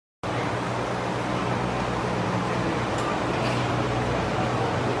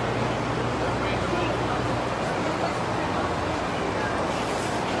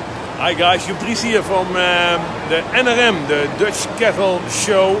Hi guys, Joep Dries here from the NRM, the Dutch Cattle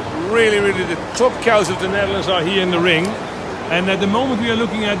Show. Really the top cows of the Netherlands are here in the ring. And at the moment we are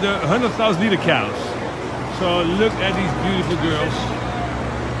looking at the 100,000 liter cows. So look at these beautiful girls.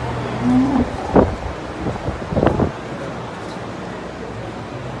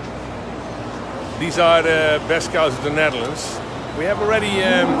 These are the best cows of the Netherlands. We have already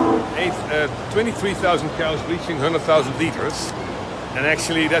 23,000 cows reaching 100,000 liters. And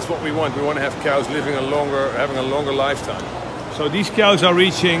actually that's what we want. We want to have cows living having a longer lifetime. So these cows are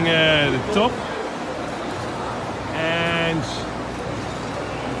reaching the top. And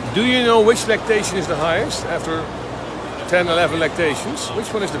do you know which lactation is the highest after 10, 11 lactations?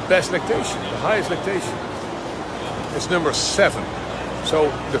 Which one is the best lactation, the highest lactation? It's number 7.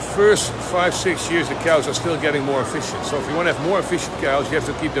 So the first 5-6 years the cows are still getting more efficient. So if you want to have more efficient cows, you have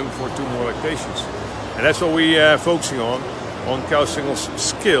to keep them for 2 more lactations. And that's what we are focusing on cow signals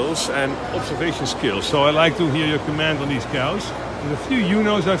skills and observation skills. So I like to hear your comment on these cows. There's a few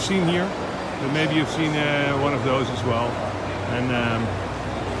Unos I've seen here, but maybe you've seen one of those as well. And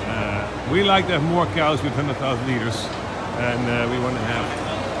we like to have more cows with 100,000 liters, and we want to have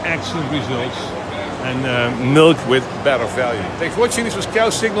excellent results and milk with better value. Thanks for watching. This was Cow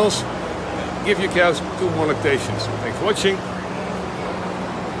Signals. Give your cows 2 more lactations. Thanks for watching.